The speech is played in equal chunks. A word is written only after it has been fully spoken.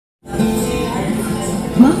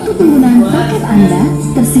Waktu penggunaan paket Anda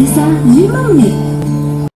tersisa 5 menit.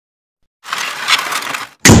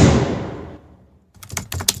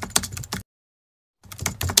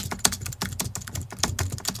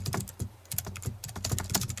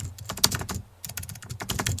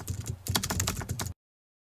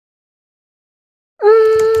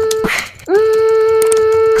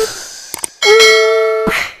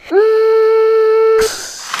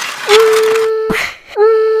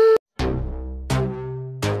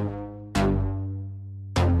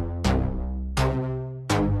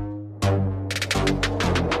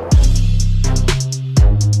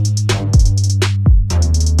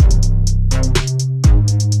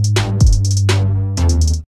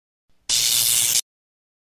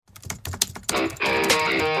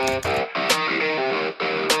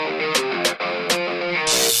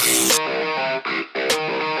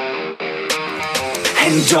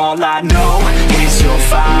 And all I know is you're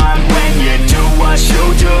fine when you do what you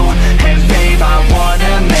do. And babe, I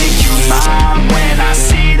wanna make you mine. When I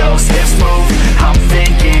see those hips move, I'm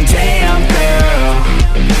thinking, damn girl,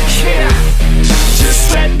 yeah,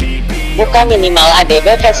 just let me be. Buka minimal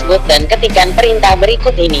ADB Facebook dan ketikkan perintah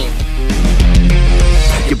berikut ini.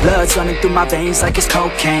 Your blood's running through my veins like it's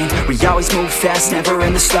cocaine. We always move fast, never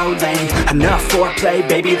in the slow lane. Enough foreplay,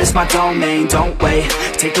 baby, this my domain. Don't wait,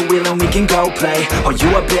 take the wheel and we can go play. Oh, you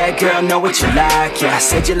a bad girl, know what you like, yeah.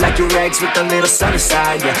 Said you like your eggs with a little sunny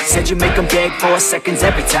side, yeah. Said you make them beg for seconds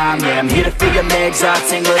every time, yeah. I'm here to feel your legs all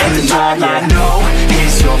tingle in the night, yeah. All I know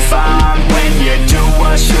is you're fine when you do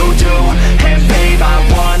what you do. And babe, I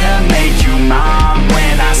wanna make you mine.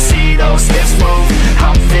 When I see those hips move,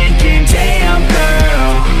 I'm thinking, damn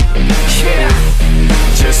girl, yeah,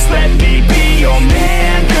 just let me be your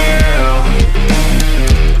man, girl.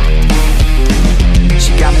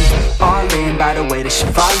 She got me all in by the way that she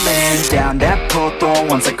fallin' down that pole, throwing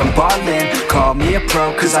ones like I'm ballin'. Call me a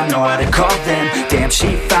pro, cause I know how to call them. Damn,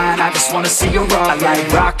 she fine, I just wanna see her all. I like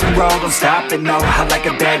rock and roll, don't stop it, no. I like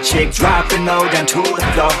a bad chick, dropping low down to the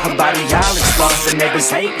floor. Her body all explode, the neighbors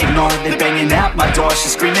hate, ignore. They banging out my door,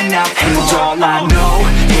 she's screaming out. And all I know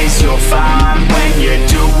is you're fine when you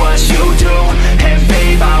do what you do. And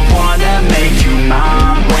babe, I wanna make you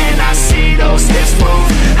mine. When I see those hips move,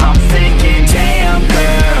 I'm thinking, damn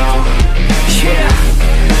girl, yeah,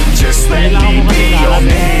 just let me be your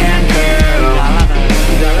man, girl.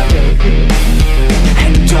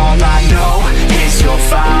 And all I know is you're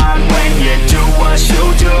fine when you do what you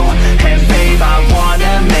do. And babe, I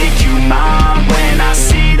wanna make you mine. When I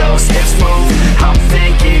see those hips move, I'm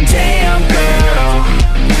thinking, damn girl,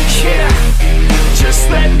 yeah, just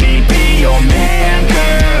let me be your man,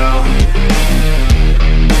 girl.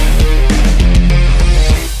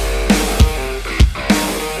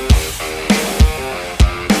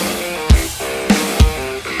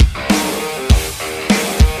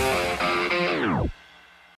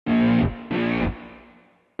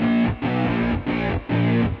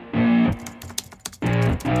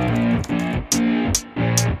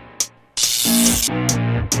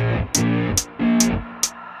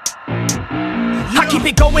 Keep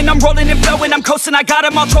it going, I'm rolling and flowing, I'm coasting, I got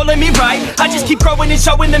them all trolling me right. I just keep growing and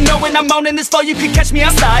showing them, knowing I'm owning this flow, you can catch me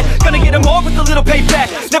outside. Gonna get them all with a little payback.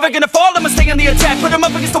 Never gonna fall, I'ma stay on the attack. Put them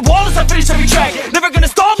up against the wall as I finish every track. Never gonna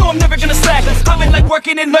stall, no, I'm never gonna slack. I've been like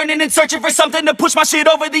working and learning and searching for something to push my shit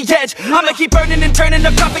over the edge. I'ma keep burning and turning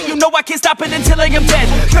the profit, you know I can't stop it until I am dead.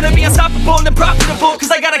 Gonna be unstoppable and profitable,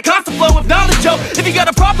 cause I got a constant flow of knowledge, yo. If you got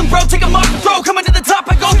a problem, bro, take them off the throw. Coming to the top,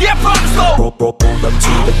 I go, yeah, promise, go. Roll up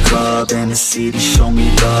to the club and the city show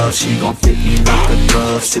me love. She gon' fit me like a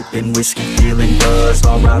glove. Sippin' whiskey, feeling buzzed.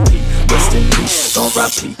 R.I.P. Rest in peace.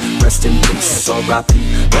 R.I.P. Rest in peace. R.I.P.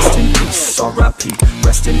 Rest in peace. R.I.P.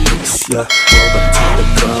 Rest in peace. Yeah. Roll up to the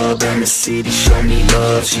club and the city show me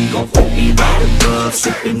love. She gon' fit me like a glove.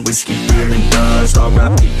 Sippin' whiskey, feeling buzzed.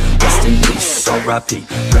 R.I.P. Rest in peace. R.I.P.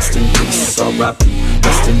 Rest in peace. R.I.P.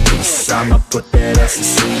 Rest in peace. I'ma put that ass to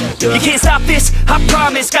sleep. Yeah. You can't stop this, I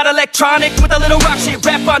promise. Got electronic with a little rock shit.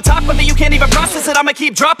 Rap on top of it, you can't even process it. I'ma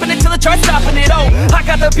keep dropping it till it starts stopping it. Oh, I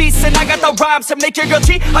got the beats and I got the rhymes to make your girl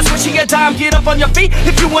cheat. I swear she a dime, get up on your feet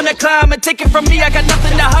if you wanna climb and take it from me. I got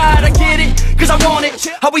nothing to hide, I get it, cause I want it.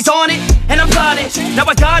 Always on it, and I'm plotting. Now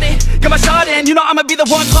I got it, got my shot in. You know I'ma be the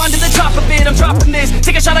one climbing to the top of it. I'm dropping this,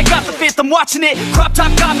 take a shot, I got the fifth. I'm watching it, crop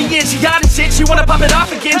top got me in. She got it shit, she wanna pop it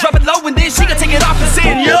off again. Drop it low and then she gon' take it off and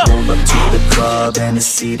sin, yeah. Roll up to the club and the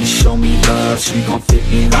city show me love. She gon' fit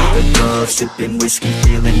me like a glove. Sippin' whiskey,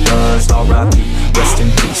 feeling buzzed. R.I.P. Rest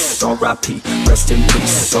in peace. R.I.P. Rest in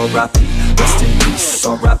peace. R.I.P. Rest in peace.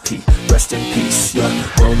 R.I.P. Rest in peace. Yeah.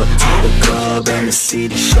 Roll up to the club and the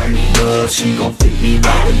city show me love. She gon' fit me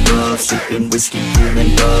like a glove. Sippin' whiskey,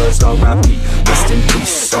 feeling buzzed. R.I.P. R.I.P. Rest in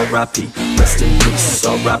peace, R.I.P. Rest in peace,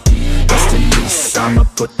 R.I.P. Rest in peace, I'ma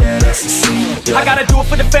put that ass to sleep, yeah. I gotta do it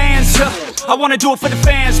for the fans, yeah. I wanna do it for the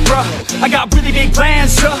fans, bruh. I got really big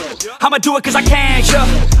plans, yeah. I'ma do it cause I can, yeah.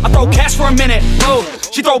 I throw cash for a minute, oh.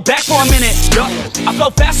 She throw back for a minute, yeah. I flow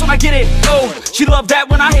fast when I get it, oh. She love that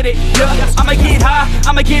when I hit it, yeah. I'ma get high,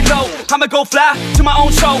 I'ma get low. I'ma go fly to my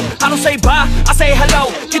own show. I don't say bye, I say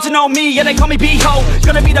hello. Get to know me, yeah, they call me B-Ho.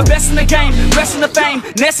 Gonna be the best in the game, rest in the fame,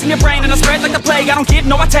 nest in your brain, and I spread like the plague. I don't give,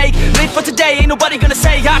 no I take, live for today. Ain't nobody gonna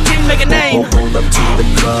say I didn't make a name. Roll up to the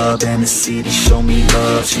club and the city show me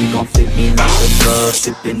love. She gon' fit me like a glove.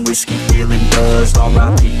 Sipping whiskey, feeling buzzed.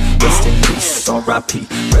 R.I.P. Rest in peace, R.I.P.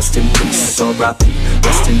 Rest in peace, R.I.P.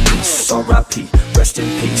 Rest in peace, R.I.P. Rest in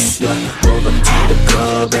peace, yeah. Roll up to the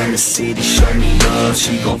club and the city show me love.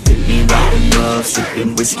 She gon' fit me like a glove.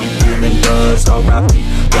 Sipping whiskey, feeling buzzed. R.I.P.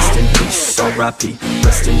 Rest in peace, R.I.P.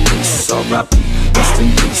 Rest in peace, R.I.P. Rest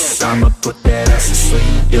in peace, I'ma put that ass to sleep,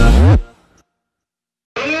 yeah.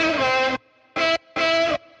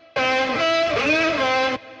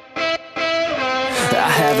 I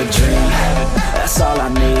have a dream, that's all I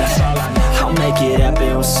need. I'll make it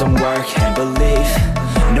happen with some work and belief.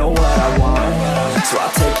 Know what I want, so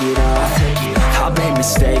I'll take it on. I'll make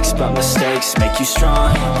mistakes, but mistakes make you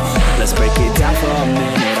strong. Let's break it down for a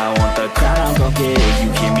minute. I want the crown, I'm gon' get it.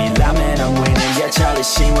 You hear me loud, man, I'm winning. Yeah, Charlie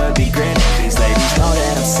Sheen will be grinning. These ladies know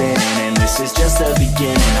that I'm sinning, and this is just the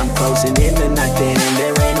beginning. I'm closing in the ninth inning,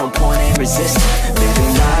 there ain't no point in resisting.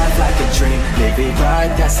 Living life like a dream, live it right,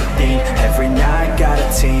 that's the theme. Every night got a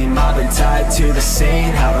team, I've been tied to the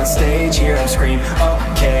scene. Out on stage, hear them scream,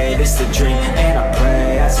 okay, this the dream. And I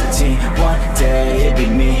pray as a team, one day it'd be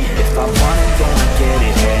me. If I want it, then I get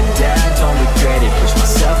it. Head down, don't regret it. Push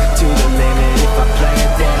myself to the limit. If I play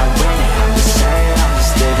it, then I win it. I'm just saying, I'm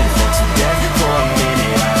just living for today. For a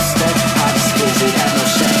minute, I step, I just visit, have no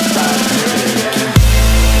shame.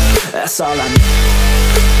 That's all I need.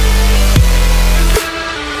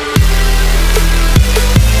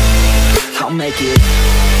 I'll make it.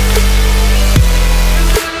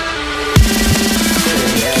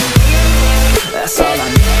 That's all I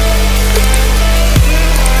need.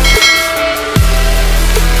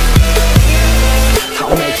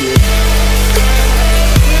 I'll make it.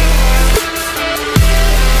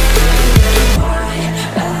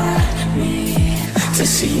 To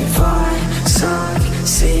see if I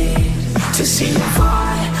succeed, to see if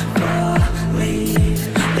I believe.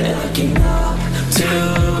 They're looking up to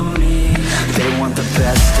me. They want the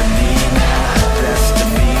best of me now, best of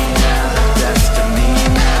me now, best of me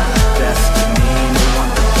now, best of me. They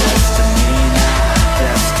want the best of me now,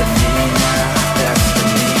 best of me now, best of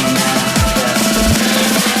me now, best of me.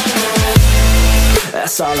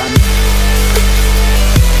 That's all I need.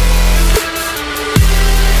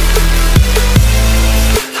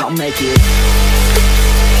 I'll make it.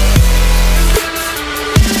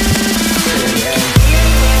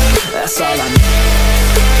 That's all I need.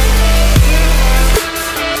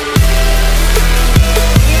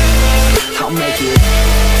 I'll make it.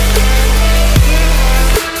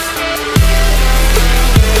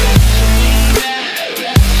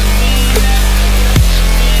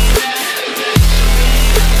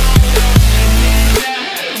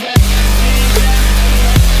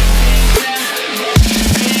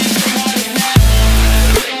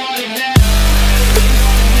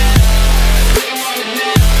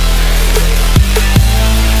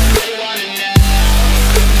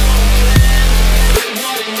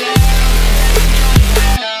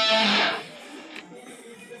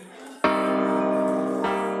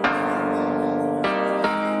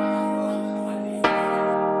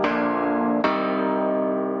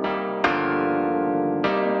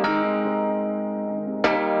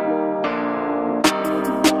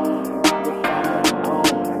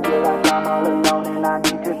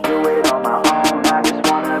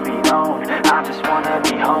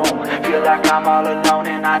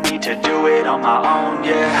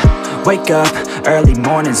 Wake up, early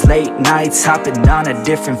mornings, late nights, hopping on a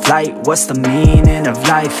different flight. What's the meaning of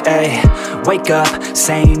life, ayy? Wake up,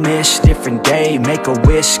 same-ish, different day. Make a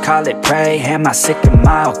wish, call it pray. Am I sick, am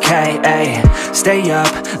I okay, ayy? Stay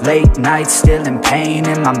up, late nights, still in pain.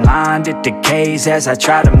 In my mind, it decays as I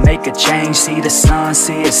try to make a change. See the sun,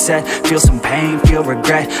 see it set, feel some pain, feel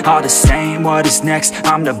regret. All the same, what is next?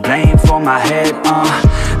 I'm to blame for my head,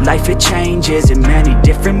 Life, it changes in many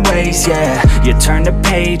different ways, yeah. You turn the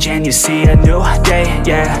page and you see a new day,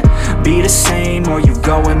 yeah. Be the same or you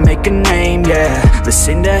go and make a name, yeah.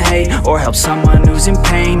 Listen to hate or help someone who's in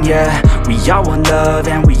pain, yeah. We all want love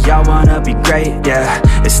and we all wanna be great, yeah.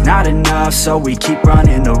 It's not enough, so we keep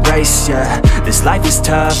running the race, yeah. This life is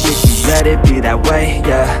tough if you let it be that way,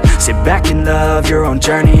 yeah. Sit Sit back and love your own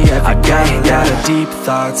journey every day. I got a lot of deep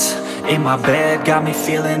thoughts in my bed, got me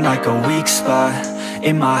feeling like a weak spot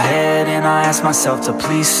in my head, and I ask myself to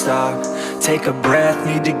please stop. Take a breath,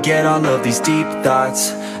 need to get all of these deep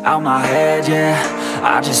thoughts out my head, yeah.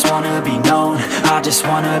 I just wanna be known, I just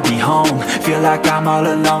wanna be home. Feel like I'm all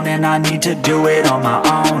alone and I need to do it on my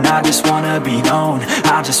own. I just wanna be known,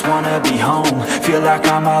 I just wanna be home. Feel like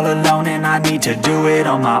I'm all alone and I need to do it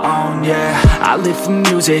on my own, yeah. I live for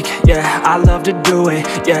music, yeah, I love to do it,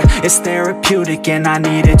 yeah. It's therapeutic and I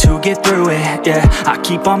need it to get through it, yeah. I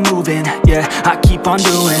keep on moving, yeah, I keep on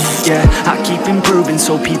doing, yeah. I keep improving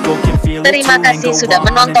so people can feel it. Terima kasih sudah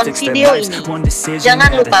menonton video ini.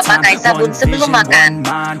 Jangan lupa pakai sabun sebelum makan,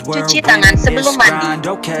 cuci tangan sebelum mandi.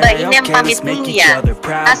 Mbak Inem pamit dulu ya.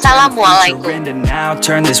 Assalamualaikum.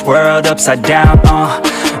 Turn this world upside down,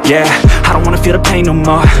 yeah. I don't wanna feel the pain no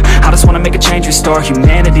more. I just wanna make a change, restore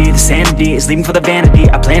humanity. The sanity is leaving for the vanity.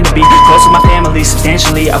 I plan to be close with my family,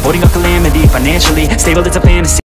 substantially avoiding a calamity. Financially stable, it's a fantasy.